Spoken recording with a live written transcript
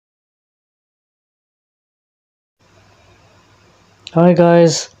Hi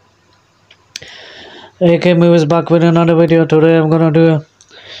guys, AK Movies back with another video. Today I'm gonna do a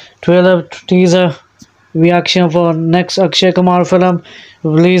trailer teaser reaction for next Akshay Kumar film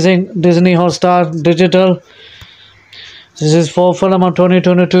releasing Disney Hotstar Digital. This is for film of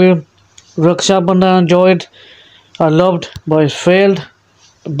 2022. Raksha Bandhan enjoyed, I loved, but it failed.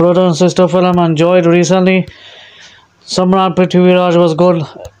 Brother and sister film enjoyed recently. Samrat Prithviraj was good,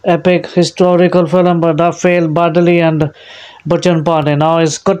 epic historical film, but that failed badly and Bachchan Pandey. Now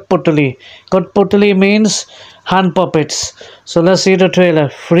is Cuttputtli. Cuttputtli means hand puppets. So let's see the trailer.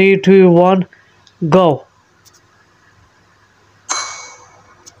 3, 2, 1, go.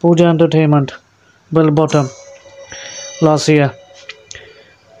 Pooja Entertainment, Bell Bottom, last year.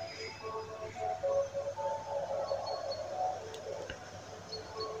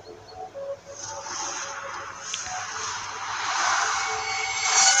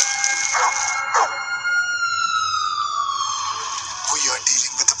 We are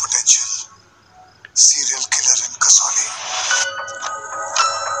dealing with a potential serial killer in Kasoli.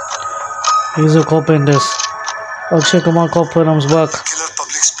 He's a cop in this. Akshay Kumar cop films work. Killer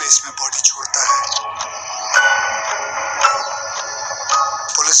public space में body छोड़ता है,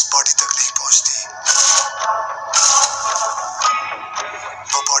 police body तक नहीं पहुंचती,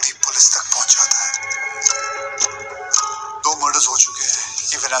 वो body police तक पहुंच जाता है। 2 मर्डर्स हो चुके हैं।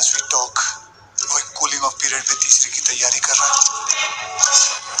 Even as we talk, वो एक कूलिंग ऑफ पीरियड में तीसरे की तैयारी कर रहा है।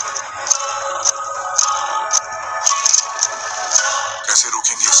 कैसे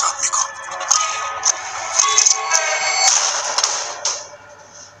रोकेंगे इस आदमी को?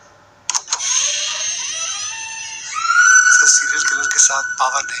 सीरियल किलर के साथ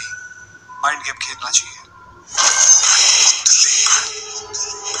पावर नहीं, माइंड गेम खेलना चाहिए।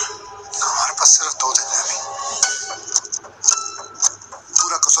 हमारे पास सिर्फ 2 दिन है अभी।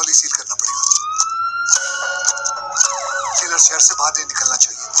 पूरा कसौली सील करना पड़ेगा। किलर शहर से बाहर नहीं निकलना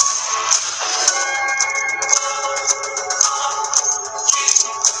चाहिए।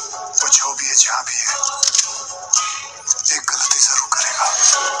 वो जो भी है, जहां भी है, एक गलती जरूर करेगा।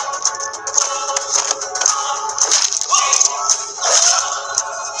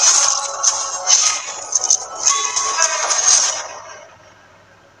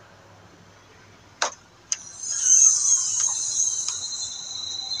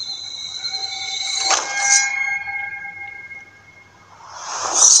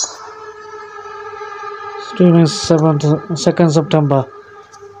 Streaming 2nd September.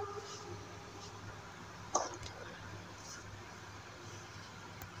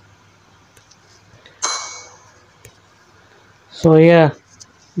 So yeah,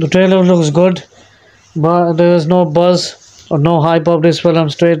 the trailer looks good, but there is no buzz or no hype of this film.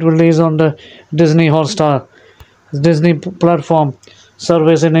 Straight release on the Disney Hotstar, Disney platform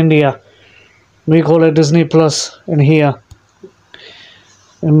service in India. We call it Disney Plus in here,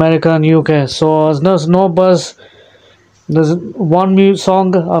 America and UK. So there's no buzz. There's one new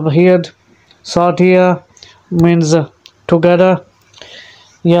song I've heard, Satya means together.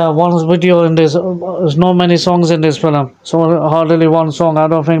 Yeah, one video in this. There's not many songs in this film, so hardly one song. I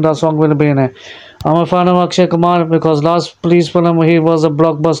don't think that song will be in it. I'm a fan of Akshay Kumar because last police film he was a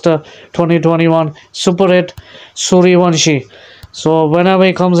blockbuster 2021 super hit Suryavanshi. So whenever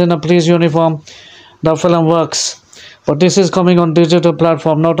he comes in a police uniform, the film works. But this is coming on digital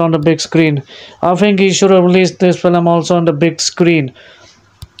platform, not on the big screen. I think he should have released this film also on the big screen.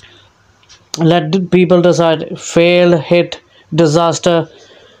 Let the people decide. Fail, hit, disaster,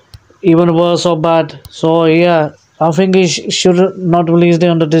 even worse or bad. So yeah, I think he should not release it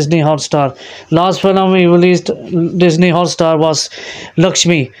on the Disney Hotstar. Last film he released Disney Hotstar was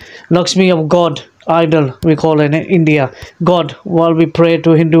Lakshmi of God, idol we call it in India. God, while we pray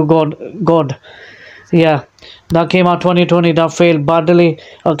to Hindu God. Yeah, that came out 2020. That failed badly.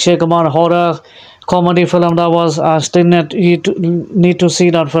 Akshay Kumar horror comedy film that was. I still need to see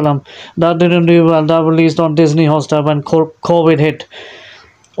that film. That didn't do well. That released on Disney Hotstar when COVID hit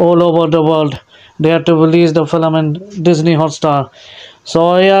all over the world. They had to release the film in Disney Hotstar.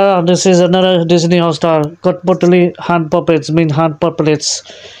 So yeah, this is another Disney Hotstar. Cuttputtli hand puppets means hand puppets.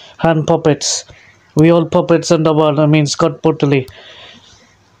 Hand puppets. We all puppets in the world. That means Cuttputtli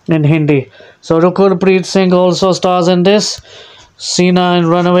in Hindi. So Rakulpreet Singh also stars in this. Cena in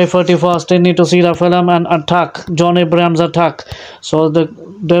Runaway 34. Still need to see the film. And Attack, John Abraham's Attack. So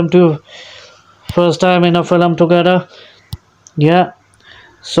them two first time in a film together. Yeah.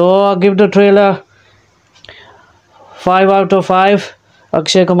 So I'll give the trailer 5 out of 5.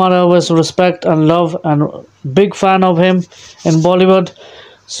 Akshay Kumar, always respect and love and big fan of him in Bollywood.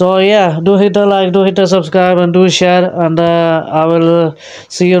 So yeah, do hit the like, do hit the subscribe, and do share, and I will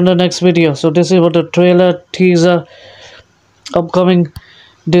see you in the next video. So this is what the trailer teaser upcoming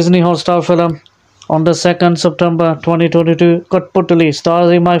Disney Hotstar film on the 2nd September 2022. Cuttputtli,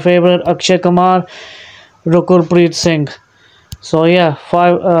 starring my favorite Akshay Kumar Rakulpreet Singh. So yeah,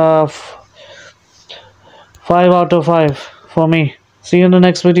 5 out of 5 for me. See you in the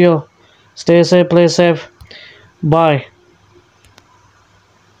next video. Stay safe, play safe. Bye.